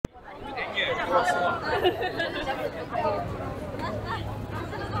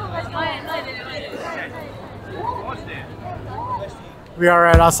We are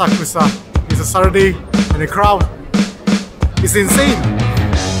at Asakusa. It's a Saturday and the crowd is insane.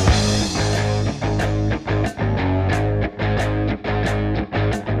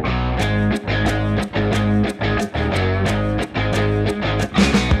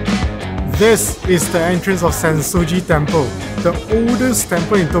 This is the entrance of Sensoji Temple, the oldest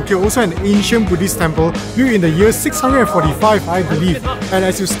temple in Tokyo, also an ancient Buddhist temple built in the year 645, I believe. And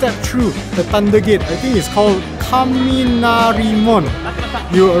as you step through the Thunder Gate, I think it's called Kaminarimon,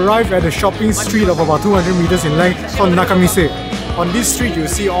 you arrive at a shopping street of about 200 meters in length called Nakamise. On this street, you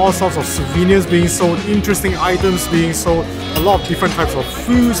see all sorts of souvenirs being sold, interesting items being sold, a lot of different types of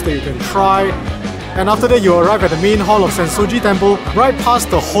foods that you can try. And after that, you arrive at the main hall of Sensoji Temple, right past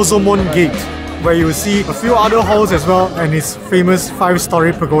the Hozomon Gate, where you will see a few other halls as well and its famous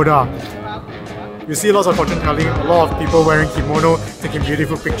 5-story pagoda. You see lots of fortune telling, a lot of people wearing kimono, taking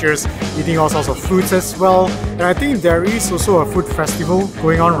beautiful pictures, eating all sorts of foods as well. And I think there is also a food festival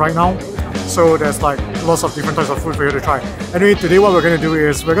going on right now. So there's like lots of different types of food for you to try. Anyway, today what we're going to do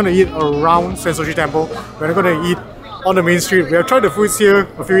is we're going to eat around Sensoji Temple. We're not going to eat on the main street. We have tried the foods here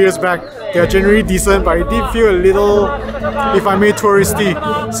a few years back. They are generally decent, but it did feel a little, if I may, touristy.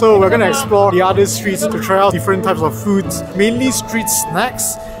 So we're going to explore the other streets to try out different types of foods, mainly street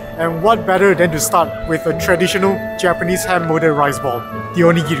snacks. And what better than to start with a traditional Japanese hand-molded rice ball, the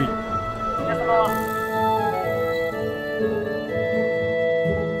onigiri.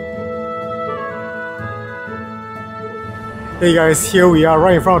 Hey guys, here we are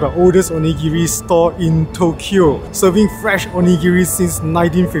right in front of the oldest onigiri store in Tokyo, serving fresh onigiri since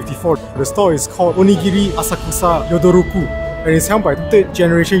 1954. The store is called Onigiri Asakusa Yadoroku, and it's held by 3rd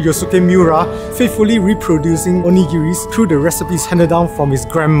generation Yosuke Miura, faithfully reproducing onigiris through the recipes handed down from his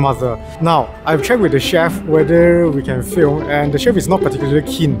grandmother. Now, I've checked with the chef whether we can film, and the chef is not particularly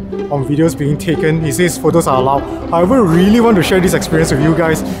keen on videos being taken. He says photos are allowed. However, we really want to share this experience with you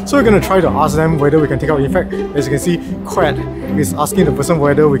guys, so we're going to try to ask them whether we can take out. In fact, as you can see, Quad is asking the person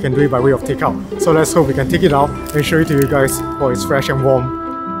whether we can do it by way of takeout. So let's hope we can take it out and show it to you guys while it's fresh and warm.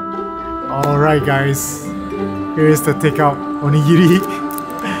 Alright guys, here is the takeout onigiri.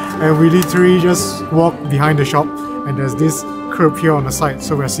 And we literally just walk behind the shop and there's this curb here on the side,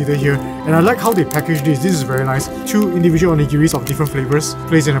 so we're seated here. And I like how they package this. This is very nice. 2 individual onigiris of different flavors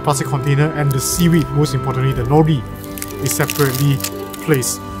placed in a plastic container, and the seaweed, most importantly the nori, is separately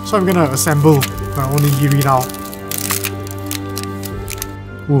placed. So I'm gonna assemble my onigiri now.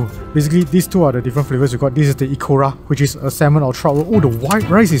 Ooh, basically these 2 are the different flavors we got. This is the Ikura, which is a salmon or trout roll. Oh, the white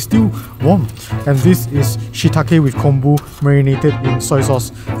rice is still warm. And this is Shiitake with Kombu marinated in soy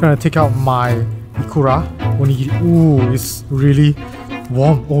sauce. I'm gonna take out my Ikura onigiri. Ooh, it's really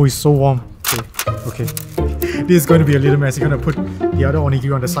warm. Oh, it's so warm. Okay. This is going to be a little messy. I'm gonna put the other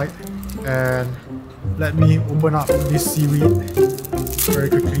onigiri on the side. And let me open up this seaweed very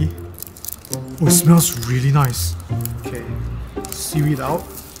quickly. Oh, it smells really nice. Okay, seaweed out.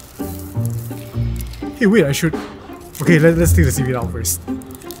 Hey, wait, I should... Okay, let's take the seaweed out first.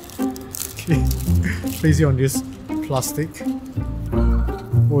 Okay, place it on this plastic.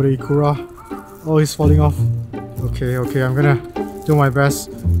 Oh, the Ikura. Oh, it's falling off. Okay, I'm gonna do my best.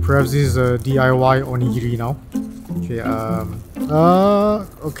 Perhaps this is a DIY onigiri now.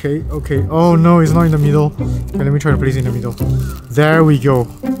 Okay, okay. Oh no, it's not in the middle. Okay, let me try to place it in the middle. There we go.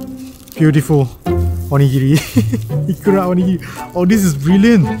 Beautiful onigiri. Ikura onigiri. Oh, this is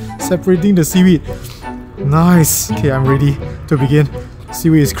brilliant. Separating the seaweed. Nice. Okay, I'm ready to begin.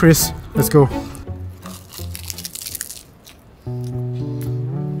 Seaweed is crisp. Let's go.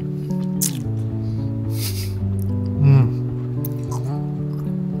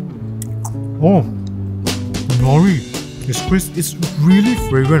 Oh, nori is crisp. It's really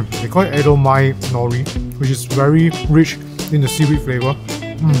fragrant. They call it Edomai nori, which is very rich in the seaweed flavor.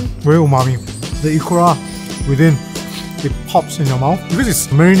 Very umami. The ikura within, it pops in your mouth because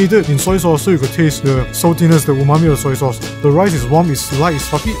it's marinated in soy sauce, so you could taste the saltiness, the umami of soy sauce. The rice is warm, it's light, it's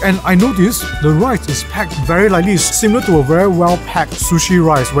fluffy, and I noticed the rice is packed very lightly. It's similar to a very well packed sushi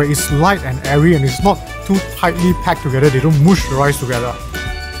rice where it's light and airy and it's not too tightly packed together. They don't mush the rice together.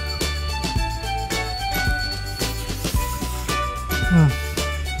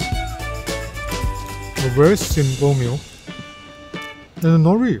 A very simple meal. And the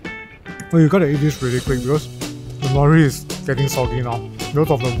nori, well, you gotta eat this really quick because the nori is getting soggy now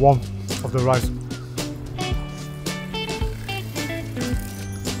because of the warmth of the rice.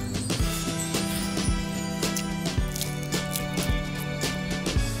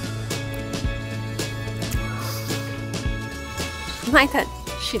 My turn.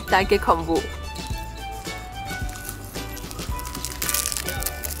 Shiitake kombu.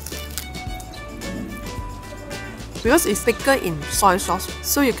 because it's thicker in soy sauce,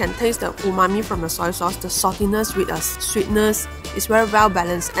 so you can taste the umami from the soy sauce, the saltiness with a sweetness. It's very well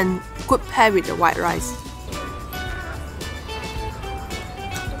balanced and good pair with the white rice.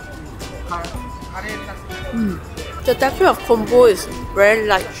 The texture of kombu is very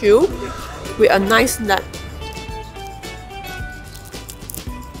light chew with a nice nut.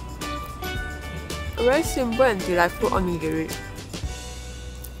 A very simple and delightful onigiri.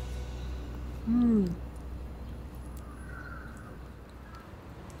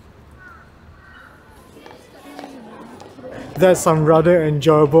 That's some rather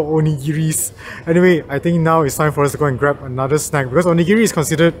enjoyable onigiris. Anyway, I think now it's time for us to go and grab another snack because onigiri is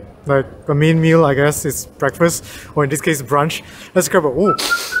considered like a main meal, I guess. It's breakfast, or in this case, brunch. Let's grab a... Oh,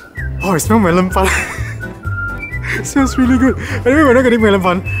 I smell melon pan. It smells really good. Anyway, we're not getting melon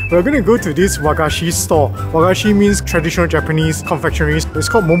pan. We're going to go to this wagashi store. Wagashi means traditional Japanese confectionery. It's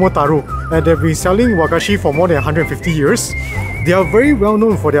called Momotaro, and they've been selling wagashi for more than 150 years. They are very well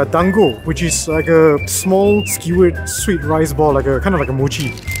known for their dango, which is like a small skewered sweet rice ball, like a kind of like a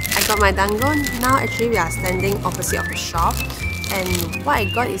mochi. I got my dango. Now actually we are standing opposite of the shop, and what I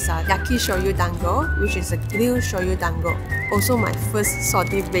got is a yaki shoyu dango, which is a grilled shoyu dango. Also my first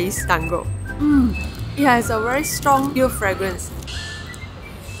salty based dango. It has a very strong grilled fragrance.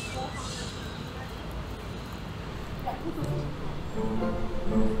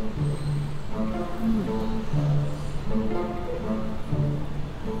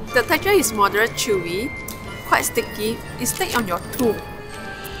 The texture is moderate chewy, quite sticky, it sticks on your tooth.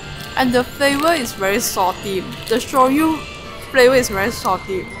 And the flavor is very salty. The shoyu flavor is very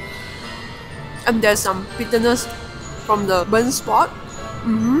salty. And there's some bitterness from the burnt spot.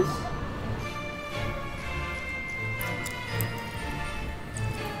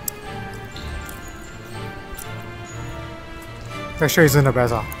 Texture isn't the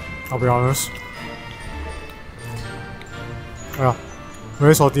best, I'll be honest. Yeah.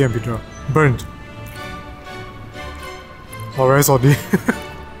 Very salty and bitter. Burnt. Oh, very salty.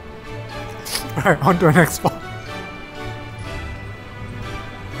 Alright, on to the next spot.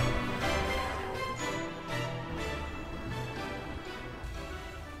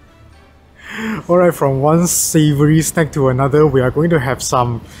 Alright, from one savory snack to another, we are going to have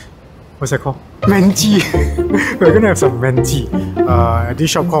some... What's that called? Menchi! We're gonna have some menchi at this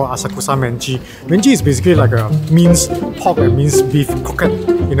shop called Asakusa Menchi. Menchi is basically like a minced pork and minced beef croquette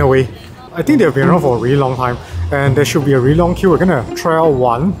in a way. I think they've been around for a really long time and there should be a really long queue. We're gonna try out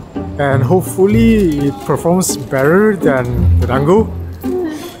one and hopefully it performs better than the dango.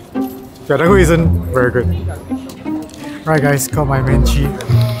 The dango isn't very good. Right guys, got my menchi.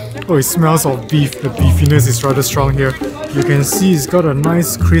 Oh, it smells of beef. The beefiness is rather strong here. You can see it's got a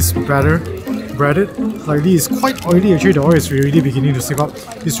nice crisp batter. Breaded slightly. It's quite oily actually. The oil is really beginning to seep up.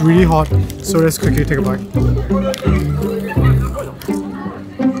 It's really hot, so let's quickly take a bite.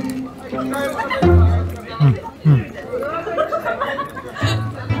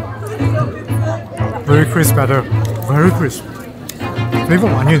 Very crisp batter. Very crisp. Flavor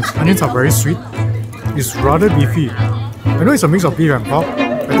of onions. Onions are very sweet. It's rather beefy. I know it's a mix of beef and pork.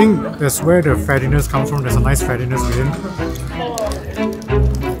 I think that's where the fattiness comes from. There's a nice fattiness within.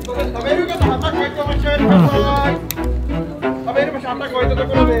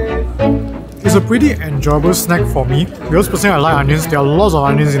 It's a pretty enjoyable snack for me because personally I like onions. There are lots of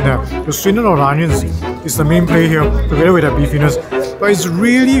onions in there. The sweetness of the onions is the main play here together with the beefiness. But it's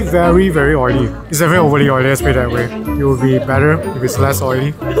really very oily. It's very overly oily, let's put it that way. It would be better if it's less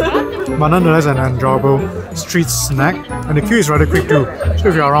oily. But nonetheless an enjoyable street snack. And the queue is rather quick too. So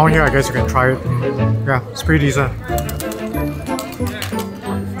if you're around here I guess you can try it. Yeah, it's pretty decent.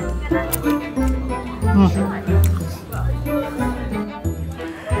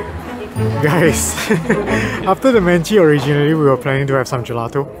 Guys, after the menchi originally we were planning to have some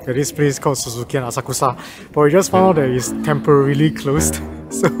gelato at this place called Suzuki and Asakusa, but we just found out that it's temporarily closed.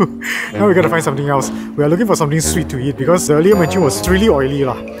 So now we gotta find something else. We are looking for something sweet to eat because the earlier menchi was really oily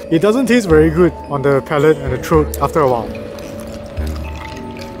lah. It doesn't taste very good on the palate and the throat after a while.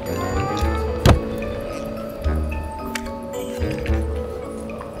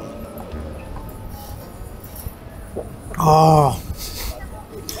 Oh,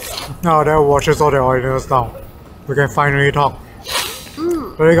 now that washes all the oiliness down. We can finally talk.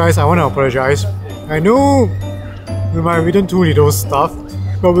 Alright guys, I want to apologize. I know we might have eaten too little stuff,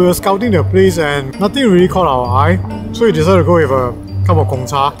 but we were scouting the place and nothing really caught our eye, so we decided to go with a cup of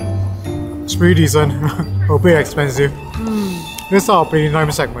Gongcha. It's pretty decent, a bit expensive. Let's start our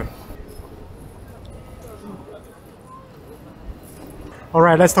playtime segment.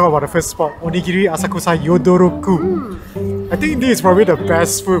 Alright, let's talk about the first spot, Onigiri Asakusa Yadoroku. I think this is probably the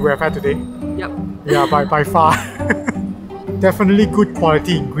best food we have had today. Yep. Yeah, by far. Definitely good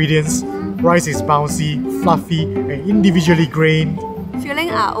quality ingredients. Rice is bouncy, fluffy, and individually grained.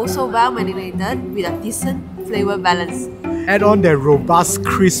 Fillings are also well marinated with a decent flavor balance. Add on that robust,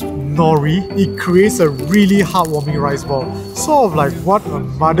 crisp nori, it creates a really heartwarming rice ball, sort of like what a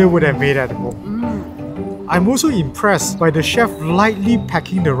mother would have made at home. I'm also impressed by the chef lightly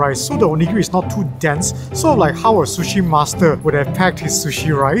packing the rice so the onigiri is not too dense, sort of like how a sushi master would have packed his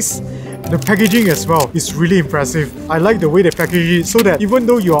sushi rice. The packaging as well is really impressive. I like the way they package it so that even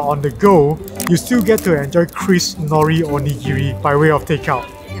though you are on the go, you still get to enjoy crisp nori onigiri by way of takeout.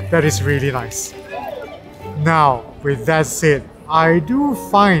 That is really nice. Now, with that said, I do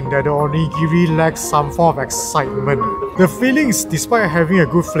find that the onigiri lacks some form of excitement. The fillings, despite having a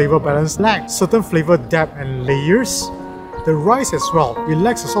good flavor balance, lack certain flavor depth and layers. The rice as well, it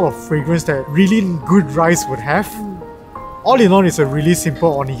lacks a sort of fragrance that really good rice would have. All in all, it's a really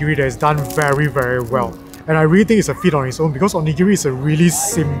simple onigiri that is done very, very well. And I really think it's a feat on its own because onigiri is a really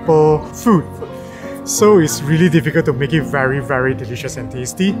simple food. So it's really difficult to make it very, very delicious and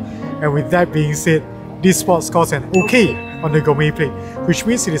tasty. And with that being said, this spot scores an OK on the gourmet plate, which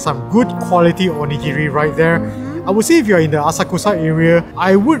means it is some good quality onigiri right there. I would say if you are in the Asakusa area,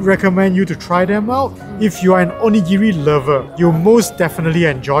 I would recommend you to try them out. If you are an onigiri lover, you'll most definitely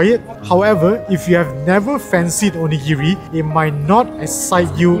enjoy it. However, if you have never fancied onigiri, it might not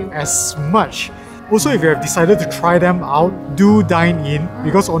excite you as much. Also, if you have decided to try them out, do dine in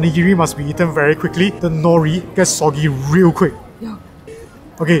because onigiri must be eaten very quickly. The nori gets soggy real quick.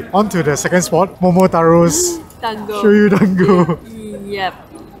 Okay, on to the second spot, Momotaro's Dango. Shoyu Dango. Yep.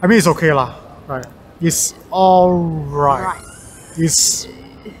 I mean, it's okay lah. Right. It's alright. It's...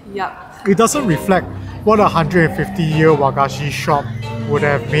 Yep. It doesn't reflect what a 150-year wagashi shop would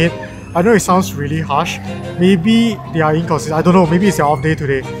have made. I know it sounds really harsh. Maybe they are inconsistent. I don't know, maybe it's their off day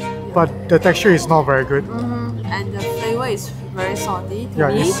today. But the texture is not very good. And the flavor is very salty to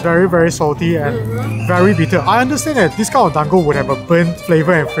me. It's very, very salty and very bitter. I understand that this kind of dango would have a burnt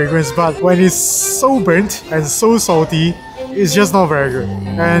flavor and fragrance, but when it's so burnt and so salty, it's just not very good.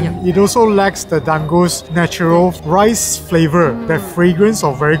 And it also lacks the dango's natural rice flavor, the fragrance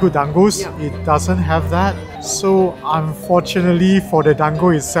of very good dangos. It doesn't have that. So unfortunately for the dango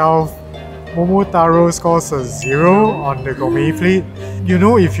itself, Momotaro scores a 0 on the gourmet plate. You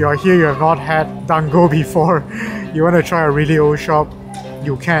know, if you are here, you have not had dango before, you want to try a really old shop,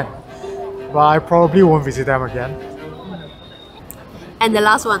 you can. But I probably won't visit them again. And the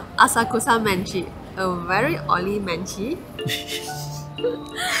last one, Asakusa Menchi. A very oily menchi.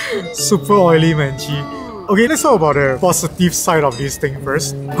 Super oily menchi. Okay, let's talk about the positive side of this thing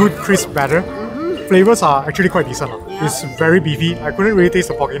first. Good crisp batter. Flavors are actually quite decent. It's very beefy. I couldn't really taste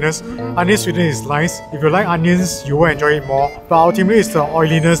the porkiness. Onion sweetness is nice. If you like onions, you will enjoy it more. But ultimately, it's the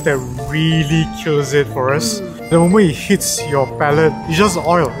oiliness that really kills it for us. The moment it hits your palate, it's just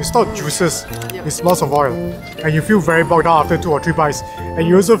oil. It's not juices. It's lots of oil. And you feel very bogged down after 2 or 3 bites. And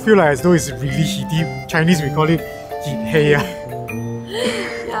you also feel like as though it's really heaty. Chinese, we call it heat hey.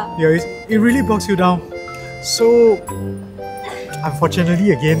 It really bogs you down. So,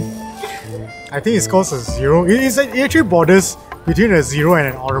 unfortunately again, I think it scores a 0. It actually borders between a 0 and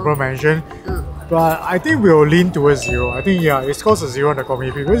an honorable mention. But I think we'll lean towards 0. I think it scores a 0 on the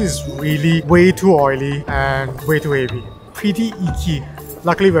gourmet because it's really way too oily and way too heavy. Pretty icky.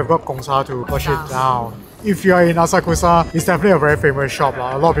 Luckily we've got Gongcha to push it down. If you are in Asakusa, it's definitely a very famous shop.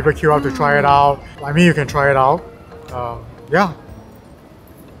 A lot of people queue up to try it out. I mean, you can try it out. Yeah.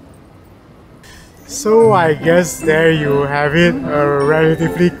 So I guess there you have it. A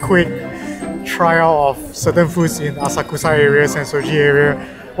relatively quick trial of certain foods in Asakusa area, Sensoji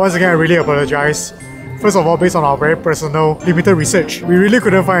area. Once again, I really apologize. First of all, based on our very personal, limited research, we really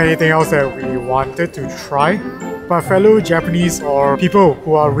couldn't find anything else that we wanted to try. But fellow Japanese or people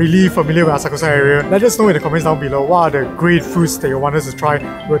who are really familiar with Asakusa area, let us know in the comments down below what are the great foods that you want us to try.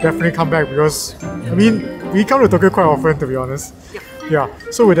 We'll definitely come back because, I mean, we come to Tokyo quite often, to be honest. Yeah,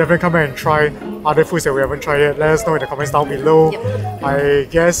 so we'll definitely come back and try other foods that we haven't tried yet. Let us know in the comments down below. I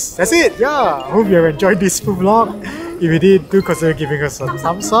guess that's it. Yeah, I hope you have enjoyed this food vlog. If you did, do consider giving us a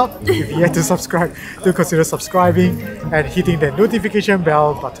thumbs up. If you yet to subscribe, do consider subscribing and hitting the notification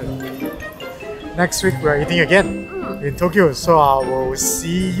bell button. Next week we're eating again in Tokyo, so I will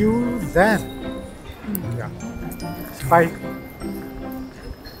see you then. Yeah. Bye.